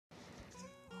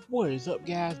What is up,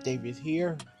 guys? David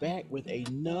here, back with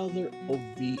another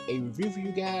OVA review for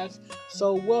you guys.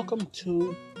 So, welcome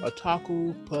to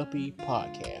Otaku Puppy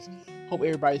Podcast. Hope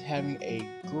everybody's having a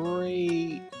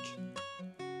great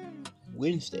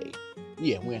Wednesday.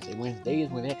 Yeah, Wednesday. Wednesday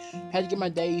is Wednesday. Had to get my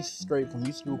days straight from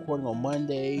used to recording on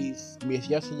Mondays, missed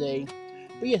yesterday.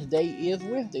 But yeah, today is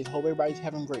Wednesday. Hope everybody's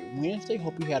having a great Wednesday.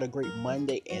 Hope you had a great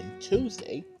Monday and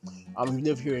Tuesday. If you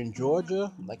live here in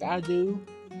Georgia, like I do,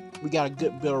 we got a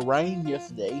good bit of rain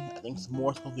yesterday. I think some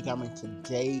more supposed to be coming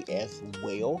today as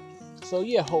well. So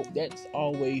yeah, hope that's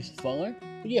always fun.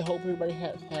 But yeah, hope everybody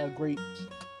has had a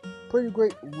pretty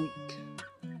great week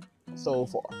so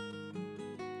far.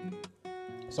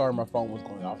 Sorry, my phone was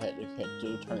going off. I had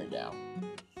to turn it down.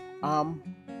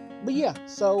 But yeah,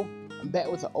 so I'm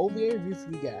back with an OVA review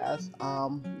for you guys.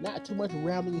 Not too much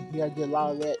rambling here. I did a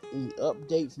lot of that in the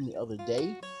update from the other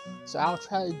day. So I'll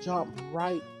try to jump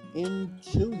right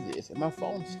into this. And my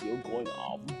phone's still going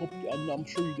off. I'm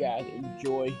sure you guys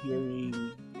enjoy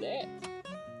hearing that.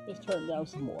 Let's turn it down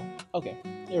some more. Okay,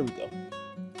 there we go.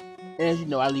 And as you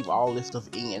know, I leave all this stuff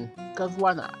in, because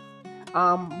why not?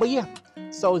 But yeah,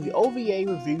 so the OVA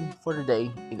review for today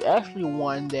is actually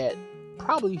one that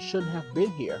probably shouldn't have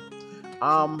been here.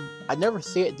 I never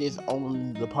said this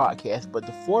on the podcast, but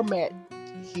the format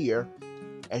here,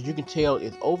 as you can tell,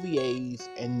 is OVAs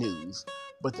and news.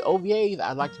 But the OVAs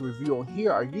I like to review on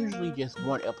here are usually just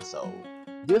one episode.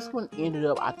 This one ended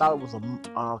up, I thought it was a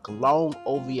long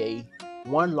OVA.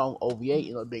 One long OVA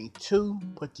ended up being two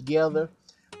put together,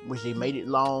 which they made it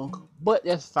long. But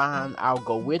that's fine, I'll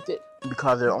go with it,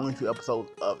 because there are only two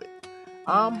episodes of it.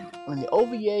 And the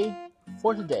OVA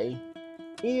for today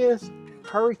is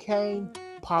Hurricane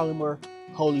Polymer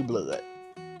Holy Blood.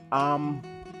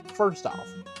 First off,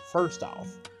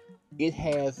 it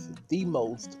has the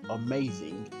most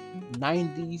amazing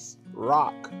 90s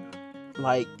rock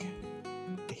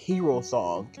hero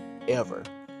song ever.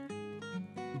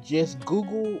 Just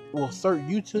search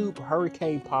YouTube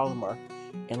Hurricane Polymer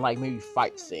and maybe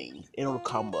fight scenes, and it'll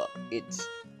come up. It's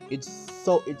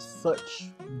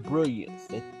such brilliance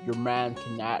that your mind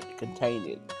cannot contain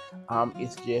it.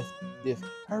 It's just this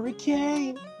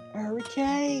hurricane.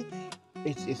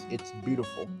 It's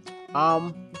beautiful.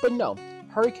 But no,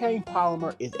 Hurricane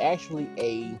Polymer is actually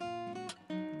a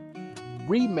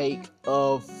remake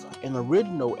of an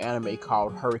original anime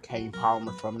called Hurricane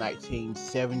Polymer from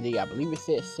 1970. I believe it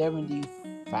said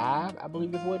 75. I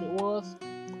believe is what it was.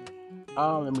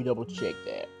 Let me double check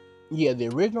that. Yeah, the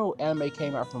original anime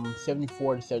came out from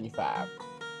 74 to 75.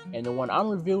 And the one I'm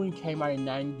reviewing came out in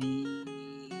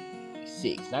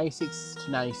 96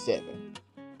 to 97.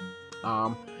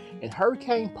 And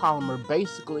Hurricane Polymer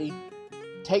basically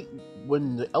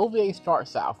when the OVA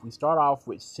starts off, we start off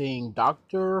with seeing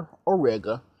Dr.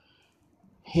 Orega,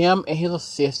 him and his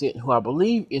assistant, who I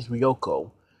believe is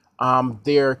Ryoko.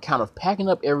 They're kind of packing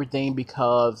up everything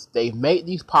because they've made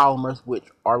these polymers, which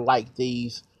are like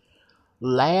these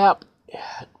they're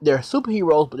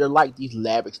superheroes, but they're like these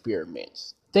lab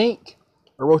experiments. Think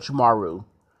Orochimaru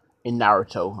in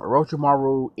Naruto.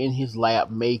 Orochimaru in his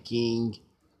lab making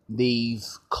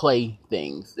these clay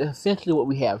things. That's essentially what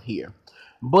we have here.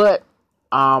 But,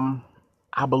 I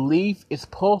believe it's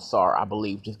Pulsar,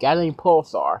 this guy named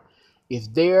Pulsar is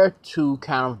there to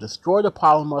kind of destroy the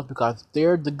polymers because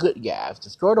they're the good guys.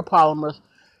 Destroy the polymers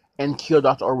and kill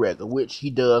Dr. Orega, which he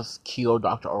does kill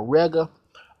Dr. Orega.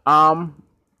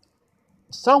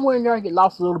 Somewhere in there I get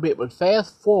lost a little bit, but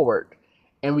fast forward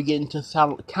and we get into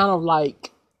kind of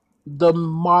like the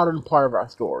modern part of our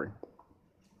story.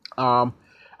 Our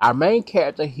main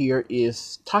character here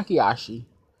is Takayashi.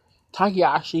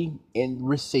 Takayashi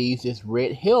receives this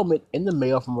red helmet in the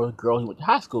mail from a girl he went to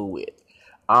high school with,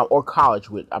 or college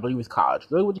with. I believe it's college. The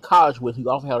girl he went to college with, he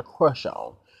also had a crush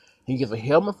on. He gets a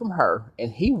helmet from her,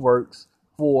 and he works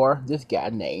for this guy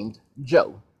named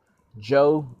Joe.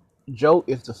 Joe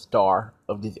is the star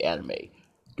of this anime.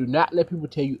 Do not let people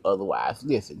tell you otherwise.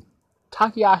 Listen,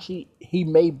 Takayashi, he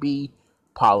may be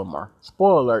Polymer.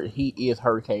 Spoiler alert, he is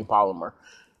Hurricane Polymer,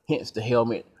 hence the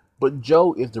helmet. But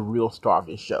Joe is the real star of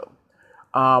this show.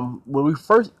 When we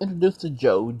first introduced to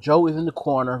Joe is in the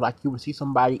corner, like you would see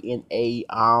somebody in a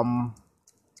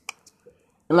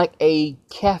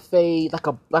cafe,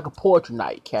 like a poetry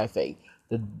night cafe.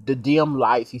 The dim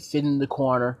lights. He's sitting in the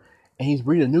corner and he's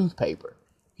reading a newspaper.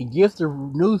 He gives the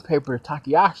newspaper to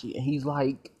Takayashi and he's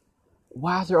like,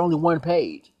 "Why is there only one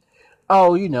page?"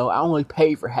 "Oh, I only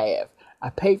paid for half.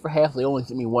 I paid for half, so they only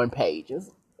sent me one page."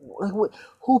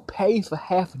 Who pays for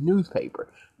half a newspaper?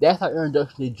 That's our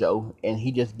introduction to Joe, and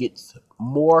he just gets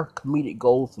more comedic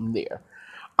gold from there.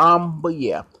 But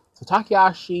yeah, so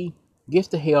Takayashi gets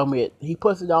the helmet. He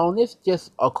puts it on. It's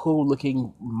just a cool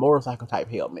looking motorcycle type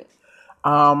helmet.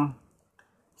 Um,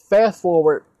 Fast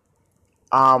forward.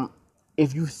 Um,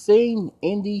 if you've seen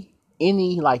any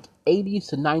like 80s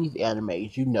to 90s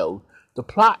animes, you know the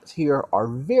plots here are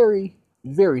very,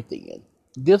 very thin.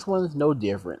 This one's no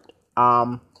different.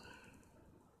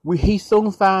 He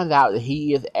soon finds out that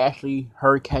he is actually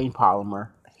Hurricane Polymer,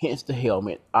 hence the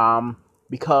helmet.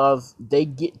 Because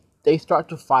they start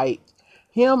to fight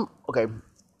him. Okay,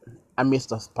 I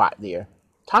missed a spot there.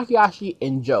 Takahashi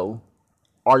and Joe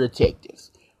are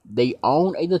detectives. They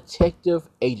own a detective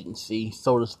agency,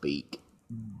 so to speak.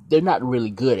 They're not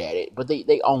really good at it, but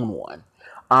they own one.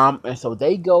 And so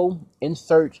they go in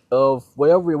search of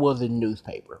whatever it was in the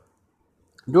newspaper.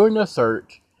 During their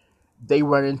search, they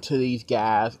run into these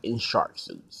guys in shark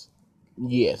suits.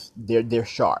 Yes, they're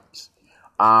sharks.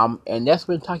 And that's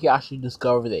when Takahashi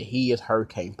discovers that he is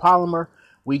Hurricane Polymer.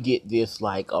 We get this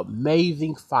like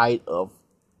amazing fight of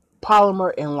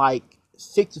Polymer and like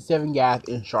 6 to 7 guys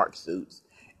in shark suits.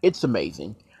 It's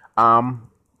amazing.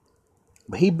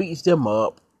 He beats them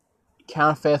up.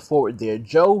 Kind of fast forward there.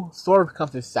 Joe sort of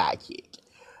becomes his sidekick.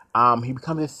 He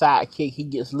becomes his sidekick. He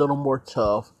gets a little more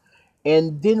tough.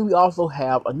 And then we also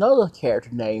have another character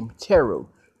named Teru.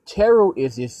 Teru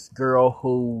is this girl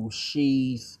who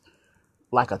she's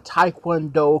like a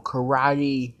taekwondo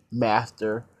karate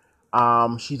master.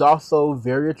 She's also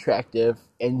very attractive,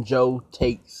 and Joe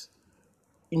takes,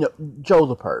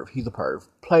 Joe's a perv. He's a perv,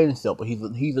 plain and simple.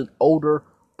 He's an older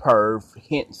perv.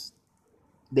 Hence,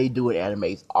 they do in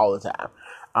animes all the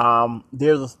time.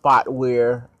 There's a spot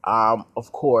where,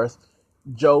 of course,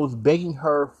 Joe's begging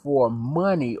her for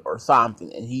money or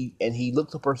something, and he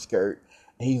looks up her skirt,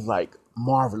 and he's like,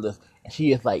 marvelous, and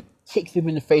she just like kicks him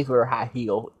in the face with her high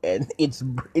heel, and it's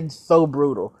so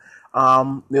brutal.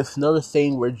 There's another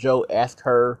scene where Joe asks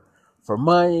her for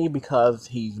money because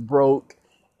he's broke,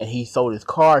 and he sold his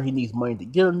car. He needs money to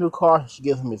get a new car. She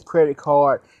gives him his credit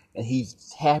card, and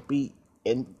he's happy.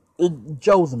 And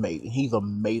Joe's amazing. He's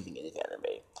amazing in this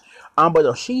anime.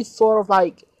 But she's sort of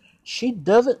like, she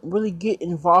doesn't really get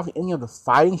involved in any of the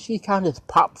fighting. She kind of just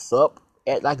pops up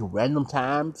at like random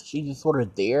times. She's just sort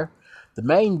of there. The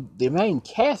main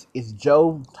cast is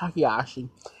Joe, Takahashi,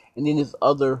 and then this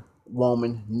other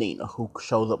woman, Nina, who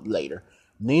shows up later.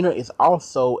 Nina is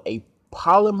also a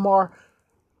polymer.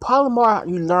 Polymer,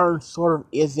 you learn, sort of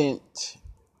isn't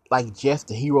like just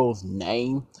the hero's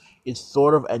name. It's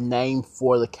sort of a name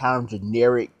for the kind of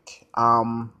generic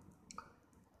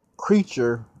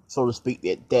creature, so to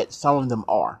speak, that some of them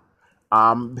are.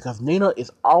 Because Nina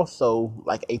is also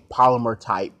like a polymer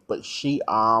type, but she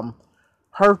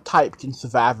her type can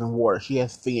survive in water. She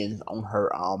has fins on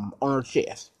her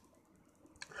chest.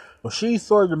 Well, she's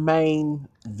sort of the main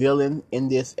villain in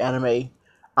this anime.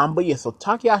 But yeah, so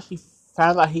Takahashi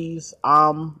finds out he's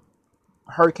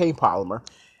Hurricane Polymer,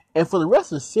 and for the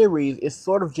rest of the series, it's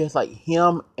sort of just like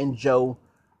him and Joe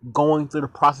going through the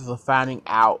process of finding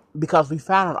out, because we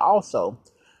found out also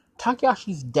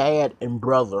Takahashi's dad and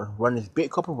brother run this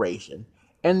big corporation,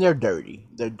 and they're dirty.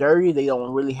 They're dirty. They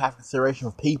don't really have consideration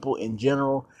for people in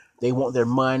general. They want their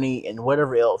money, and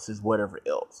whatever else is whatever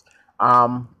else.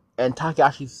 And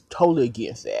Takahashi's totally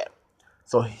against that.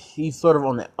 So he's sort of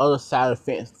on the other side of the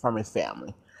fence from his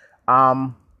family.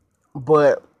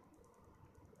 But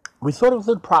we sort of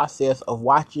in the process of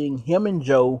watching him and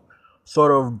Joe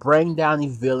sort of bring down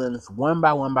these villains one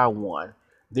by one by one.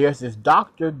 There's this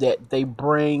doctor that they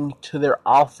bring to their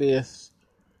office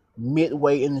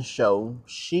midway in the show.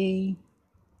 She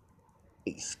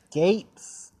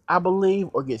escapes, I believe,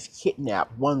 or gets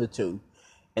kidnapped, one of the two.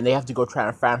 And they have to go try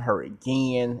to find her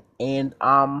again. And,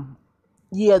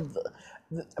 yeah,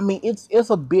 I mean, it's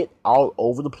a bit all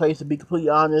over the place, to be completely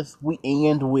honest. We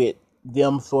end with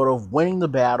them sort of winning the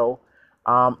battle,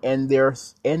 and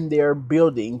their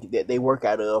building that they work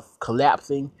out of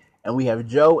collapsing, and we have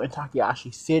Joe and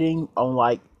Takahashi sitting on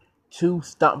like 2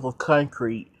 stumps of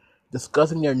concrete,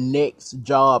 discussing their next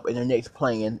job and their next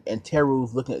plan. And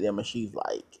Teru's looking at them, and she's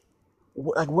like,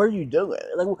 what are you doing?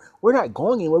 Like, we're not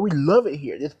going anywhere. We love it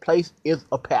here. This place is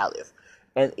a palace,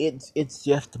 and it's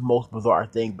just the most bizarre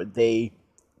thing. But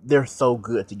they're so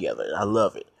good together, and I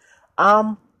love it.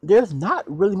 There's not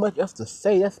really much else to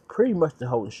say. That's pretty much the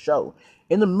whole show.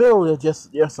 In the middle,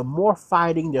 there's some more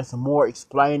fighting. There's some more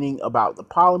explaining about the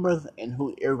polymers and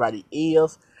who everybody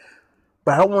is.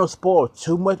 But I don't want to spoil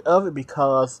too much of it,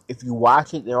 because if you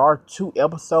watch it, there are 2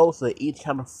 episodes that each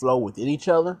kind of flow within each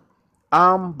other.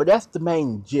 But that's the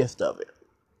main gist of it.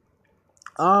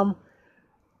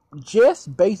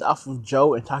 Just based off of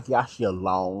Joe and Takahashi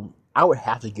alone, I would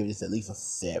have to give this at least a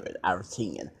 7 out of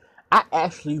 10. I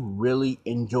actually really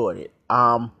enjoyed it.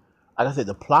 Like I said,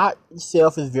 the plot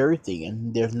itself is very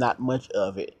thin. There's not much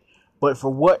of it, but for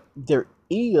what there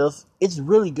is, it's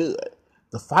really good.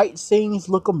 The fight scenes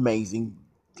look amazing.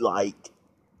 Like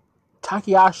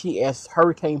Takayashi as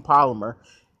Hurricane Polymer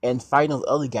and fighting those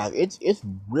other guys. It's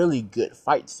really good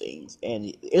fight scenes,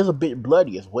 and it's a bit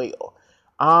bloody as well.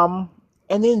 Um,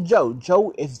 and then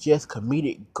Joe is just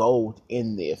comedic gold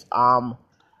in this.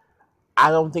 I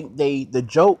don't think the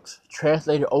jokes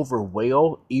translated over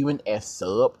well, even as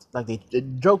subbed. Like the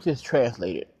jokes is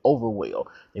translated over well.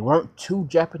 They weren't too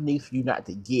Japanese for you not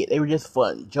to get. They were just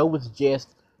funny. Joe was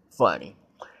just funny.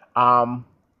 Um,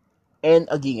 and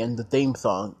again, the theme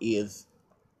song is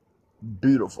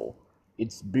beautiful.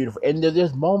 It's beautiful, and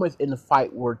there's moments in the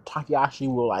fight where Takayashi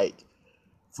will like,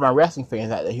 for my wrestling fans,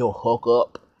 that he'll hook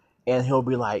up and he'll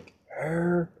be like,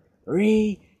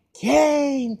 Hurricane,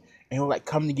 and he'll like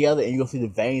come together, and you'll see the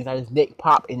veins on his neck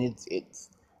pop, and it's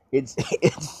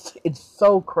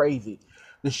so crazy.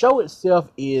 The show itself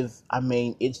is, I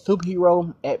mean, it's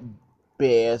superhero at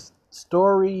best.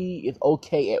 Story is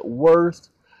okay at worst,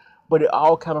 but it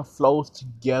all kind of flows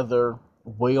together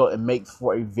well and makes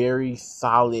for a very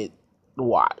solid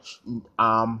watch.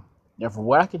 Now from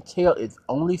what I can tell, it's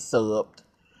only subbed,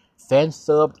 fan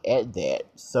subbed at that,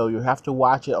 so you'll have to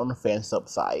watch it on the fan sub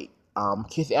site.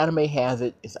 Kiss Anime has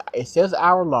it. It says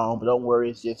hour long, but don't worry,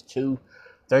 it's just two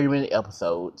 30-minute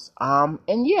episodes.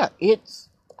 And yeah,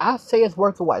 I say it's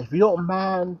worth a watch. If you don't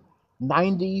mind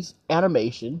 90s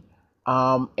animation,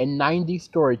 and 90s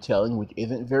storytelling, which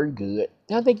isn't very good,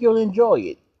 then I think you'll enjoy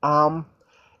it.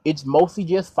 It's mostly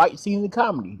just fight scenes and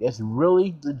comedy. That's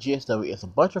really the gist of it. It's a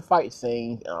bunch of fight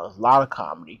scenes and a lot of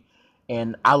comedy,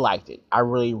 and I liked it. I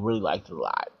really, really liked it a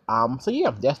lot. So yeah,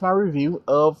 that's my review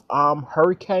of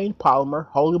Hurricane Polymer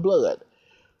Holy Blood.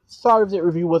 Sorry if that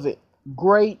review wasn't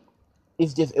great.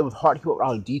 It's just, it was hard to keep up with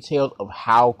all the details of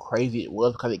how crazy it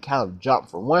was, because it kind of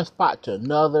jumped from one spot to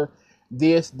another.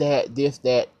 This,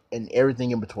 that, and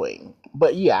everything in between.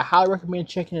 But yeah, I highly recommend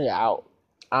checking it out.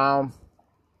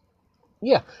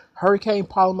 Yeah, Hurricane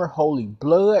Polymer Holy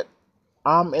Blood.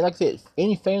 And like I said,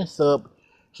 any fan sub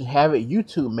should have it.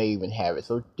 YouTube may even have it,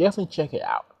 so definitely check it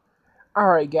out.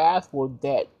 Alright guys, well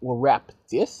that will wrap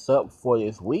this up for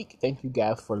this week. Thank you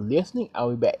guys for listening. I'll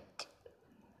be back.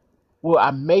 Well,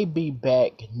 I may be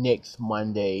back next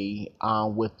Monday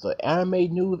with the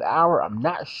Anime News Hour. I'm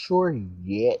not sure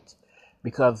yet,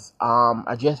 because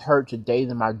I just heard today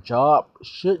that my job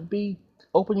should be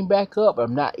opening back up.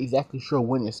 I'm not exactly sure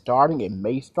when it's starting. It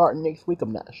may start next week.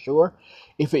 I'm not sure.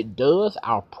 If it does,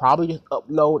 I'll probably just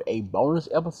upload a bonus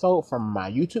episode from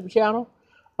my YouTube channel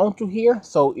onto here.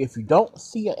 So if you don't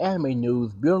see an anime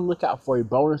news, be on the lookout for a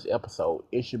bonus episode.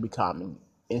 It should be coming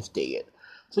instead.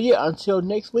 So yeah, until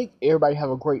next week, everybody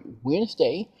have a great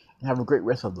Wednesday and have a great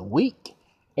rest of the week.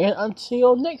 And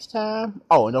until next time,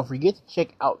 oh, and don't forget to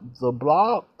check out the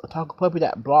blog,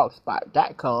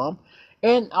 otakupuppy.blogspot.com,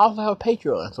 and I also have a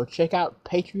Patreon, so check out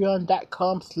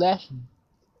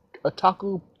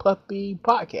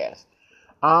patreon.com/otakupuppypodcast.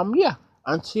 Yeah,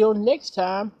 until next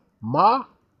time,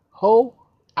 Maho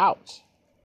out.